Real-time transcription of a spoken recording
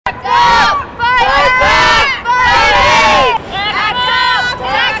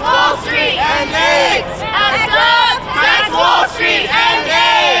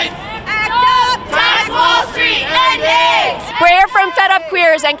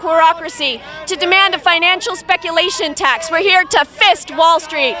queers and queerocracy to demand a financial speculation tax. We're here to fist Wall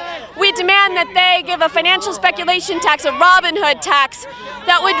Street. We demand that they give a financial speculation tax, a Robin Hood tax,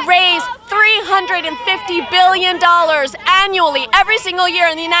 that would raise $350 billion annually, every single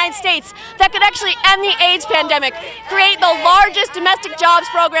year in the United States, that could actually end the AIDS pandemic, create the largest domestic jobs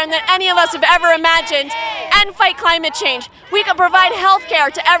program that any of us have ever imagined, and fight climate change. We could provide health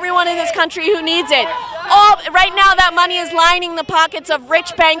care to everyone in this country who needs it. Right now that money is lining the pockets of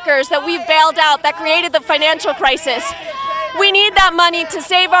rich bankers that we've bailed out, that created the financial crisis. We need that money to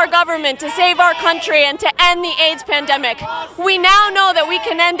save our government, to save our country, and to end the AIDS pandemic. We now know that we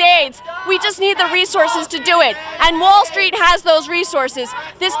can end AIDS. We just need the resources to do it. And Wall Street has those resources.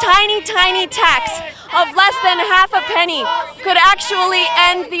 This tiny, tiny tax of less than half a penny could actually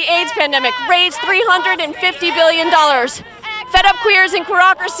end the AIDS pandemic, raise $350 billion. Fed Up Queers and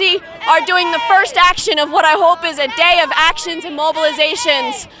Queerocracy are doing the first action of what I hope is a day of actions and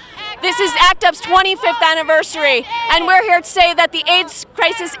mobilizations. This is ACT UP's 25th anniversary, and we're here to say that the AIDS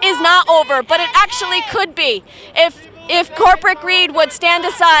crisis is not over, but it actually could be if corporate greed would stand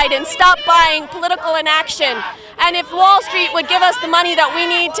aside and stop buying political inaction, and if Wall Street would give us the money that we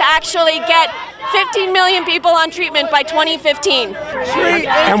need to actually get 15 million people on treatment by 2015.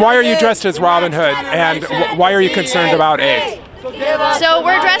 And why are you dressed as Robin Hood, and why are you concerned about AIDS? So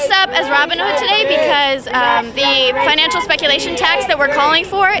we're dressed up as Robin Hood today because the financial speculation tax that we're calling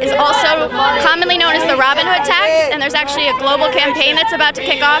for is also commonly known as the Robin Hood tax, and there's actually a global campaign that's about to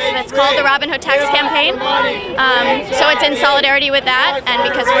kick off that's called the Robin Hood Tax Campaign. So it's in solidarity with that, and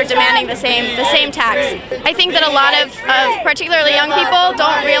because we're demanding the same tax. I think that a lot of particularly young people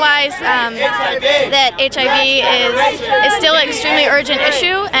don't realize that HIV is still an extremely urgent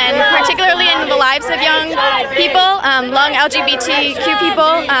issue, and particularly in the lives of young people, lung LGBTQ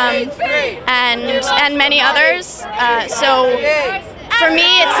people, and many others. So for me,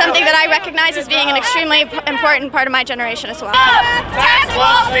 it's something that I recognize as being an extremely important part of my generation as well. Tax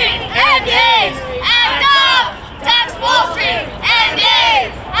Wall Street and AIDS! ACT UP! Tax Wall Street and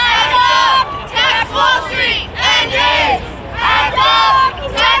AIDS! ACT UP! Tax Wall Street and AIDS! ACT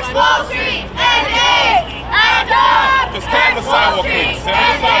UP! Tax Wall Street and AIDS! ACT UP! Just stand the sidewalk, please.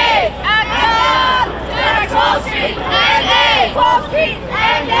 Stand aside. ACT UP! Tax Wall Street and AIDS! Wall Street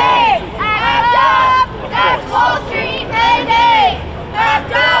and AIDS! ACT UP! Tax Wall Street and AIDS!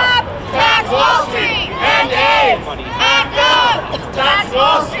 ACT UP! Tax Wall Street and AIDS! ACT UP! Tax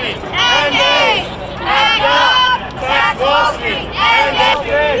Wall Street and AIDS! ACT UP! Tax Wall Street and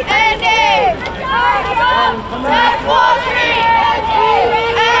AIDS! And AIDS! ACT UP! Tax Wall Street and AIDS!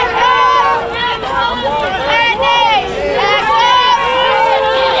 ACT UP! Tax Wall Street and AIDS! ACT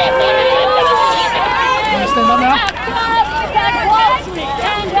UP! Stand up now. Tax Wall Street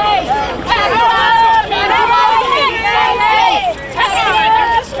and AIDS! ACT UP!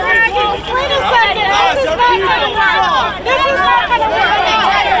 Wait a second, this is not going to work. This is not going to work.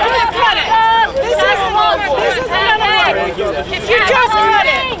 Just cut it. This isn't going to work. If you just cut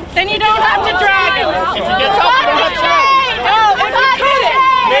it, then you don't have to drag it. If you get up, you don't have to drag it. No, if you cut it,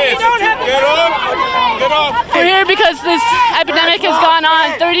 then you don't have to Get off. Get off. We're here because this epidemic has gone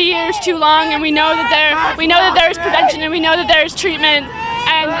on 30 years too long, and we know that there is prevention, and we know that there is treatment.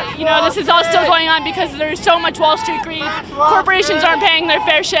 And you know, this is all still going on because there's so much Wall Street greed. Corporations aren't paying their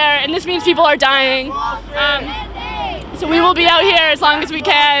fair share, and this means people are dying. So we will be out here as long as we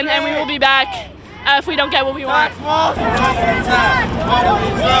can, and we will be back if we don't get what we want.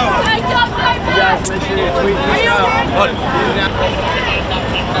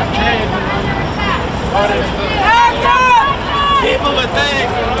 People are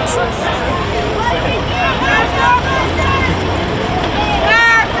thankful.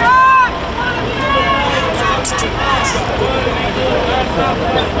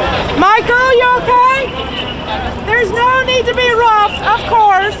 Michael, you okay? There's no need to be rough, of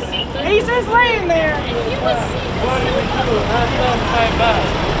course. He's just laying there. You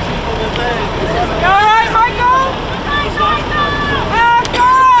all right, Michael?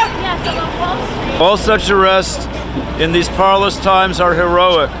 All such arrests in these parlous times are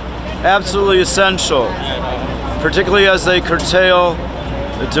heroic, absolutely essential, particularly as they curtail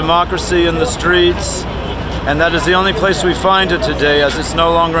the democracy in the streets, and that is the only place we find it today, as it's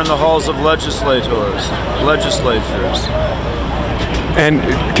no longer in the halls of legislatures. And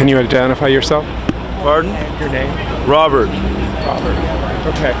can you identify yourself? Pardon? Your name? Robert. Robert.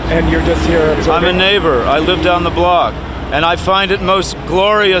 Okay. And you're just here observing? I'm a neighbor. I live down the block. And I find it most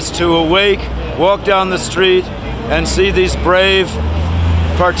glorious to awake, walk down the street, and see these brave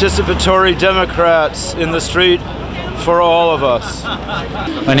participatory Democrats in the street for all of us.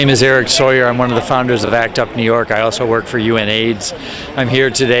 My name is Eric Sawyer. I'm one of the founders of ACT UP New York. I also work for UN-AIDS. I'm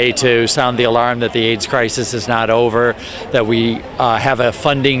here today to sound the alarm that the AIDS crisis is not over, that we have a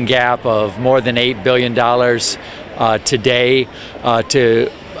funding gap of more than $8 billion today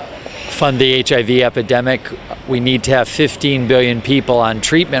to fund the HIV epidemic. We need to have 15 billion people on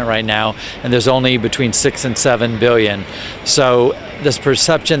treatment right now, and there's only between 6 and 7 billion. So this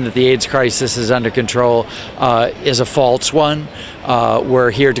perception that the AIDS crisis is under control is a false one.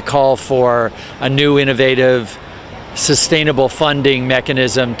 We're here to call for a new, innovative, sustainable funding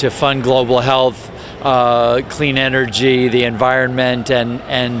mechanism to fund global health, clean energy, the environment,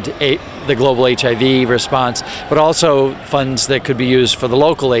 and the global HIV response, but also funds that could be used for the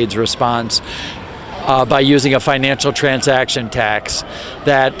local AIDS response by using a financial transaction tax.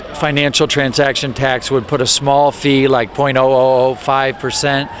 That financial transaction tax would put a small fee, like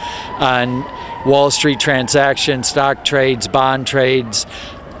 0.0005%, on Wall Street transactions, stock trades, bond trades,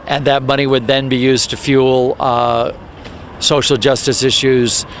 and that money would then be used to fuel social justice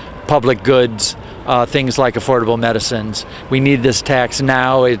issues, public goods, things like affordable medicines. We need this tax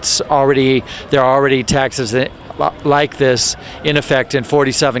now. There are already taxes like this in effect in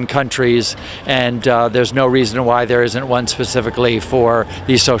 47 countries, and there's no reason why there isn't one specifically for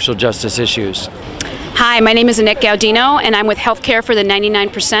these social justice issues. Hi, my name is Annette Gaudino, and I'm with Healthcare for the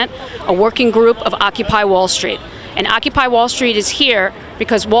 99%, a working group of Occupy Wall Street. And Occupy Wall Street is here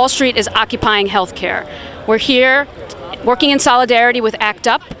because Wall Street is occupying healthcare. We're here working in solidarity with ACT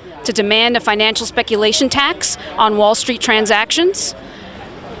UP to demand a financial speculation tax on Wall Street transactions.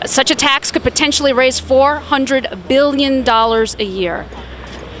 Such a tax could potentially raise $400 billion a year.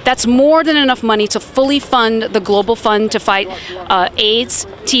 That's more than enough money to fully fund the global fund to fight AIDS,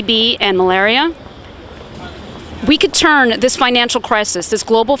 TB, and malaria. We could turn this financial crisis, this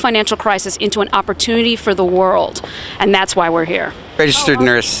global financial crisis, into an opportunity for the world, and that's why we're here. Registered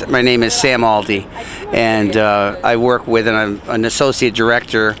nurse, my name is Sam Aldi, and I work with, and I'm an associate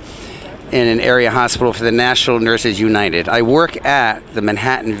director in an area hospital for the National Nurses United. I work at the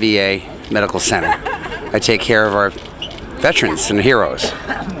Manhattan VA Medical Center. I take care of our veterans and heroes.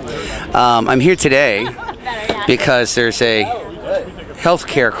 I'm here today because there's a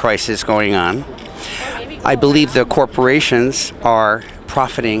healthcare crisis going on. I believe the corporations are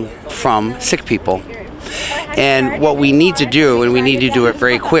profiting from sick people. And what we need to do, and we need to do it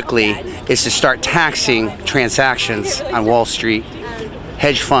very quickly, is to start taxing transactions on Wall Street,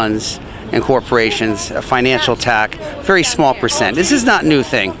 hedge funds, and corporations, a financial tax, very small percent. This is not a new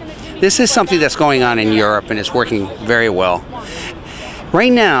thing. This is something that's going on in Europe, and it's working very well.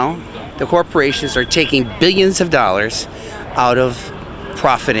 Right now, the corporations are taking billions of dollars out of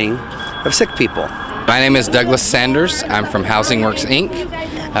profiting of sick people. My name is Douglas Sanders. I'm from Housing Works, Inc.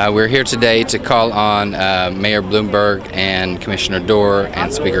 We're here today to call on Mayor Bloomberg and Commissioner Doar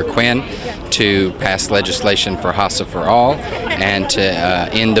and Speaker Quinn to pass legislation for HASA for all and to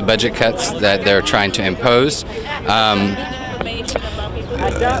end the budget cuts that they're trying to impose.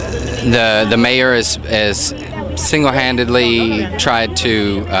 The mayor is single-handedly tried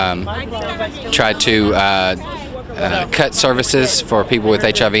to cut services for people with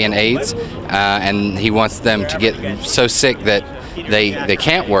HIV and AIDS, and he wants them to get so sick that they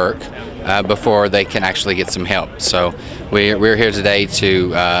can't work before they can actually get some help. So we're here today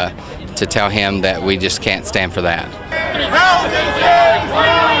to tell him that we just can't stand for that. Housing saves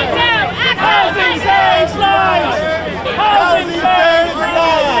lives! Housing saves lives!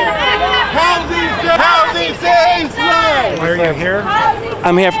 Housing saves lives! Why are you here?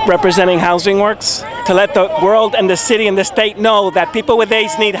 I'm here representing Housing Works to let the world and the city and the state know that people with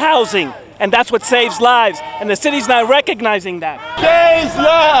AIDS need housing, and that's what saves lives, and the city's not recognizing that. Saves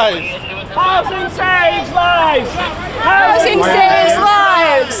lives! Housing saves lives! Housing saves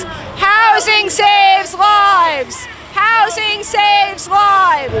lives! Housing saves lives! Housing saves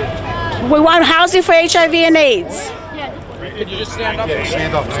lives! We want housing for HIV and AIDS. Could you just stand up?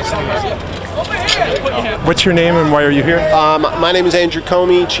 Stand up. What's your name and why are you here? My name is Andrew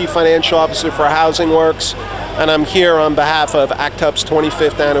Comey, Chief Financial Officer for Housing Works, and I'm here on behalf of ACT UP's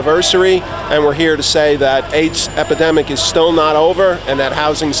 25th anniversary, and we're here to say that AIDS epidemic is still not over and that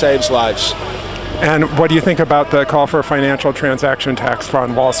housing saves lives. And what do you think about the call for a financial transaction tax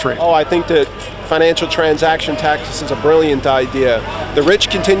on Wall Street? Oh, I think that financial transaction tax is a brilliant idea. The rich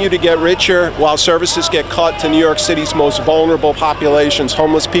continue to get richer while services get cut to New York City's most vulnerable populations,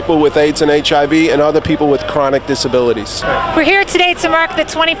 homeless people with AIDS and HIV and other people with chronic disabilities. We're here today to mark the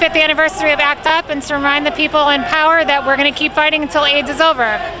 25th anniversary of ACT UP and to remind the people in power that we're going to keep fighting until AIDS is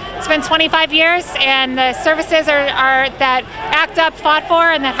over. It's been 25 years, and the services that ACT UP fought for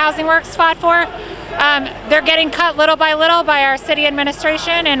and that Housing Works fought for they're getting cut little by our city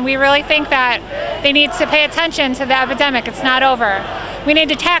administration, and we really think that they need to pay attention to the epidemic. It's not over. We need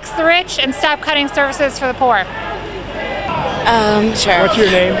to tax the rich and stop cutting services for the poor. Sure. What's your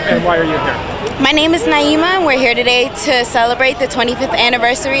name and why are you here? My name is Naima, and we're here today to celebrate the 25th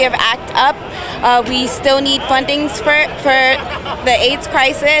anniversary of ACT UP. We still need fundings for the AIDS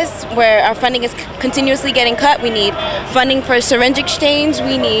crisis, where our funding is continuously getting cut. We need funding for syringe exchange.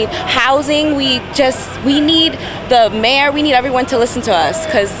 We need housing. We need the mayor. We need everyone to listen to us,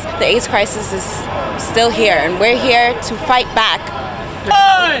 because the AIDS crisis is still here, and we're here to fight back.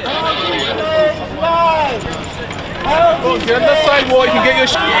 Oh, get on the sidewalk, you can get your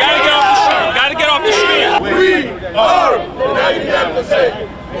You gotta get off the street. You gotta get off the street. We are the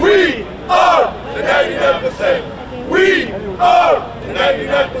 99%. We are the 99%. We are the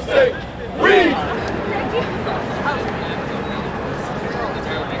 99%. We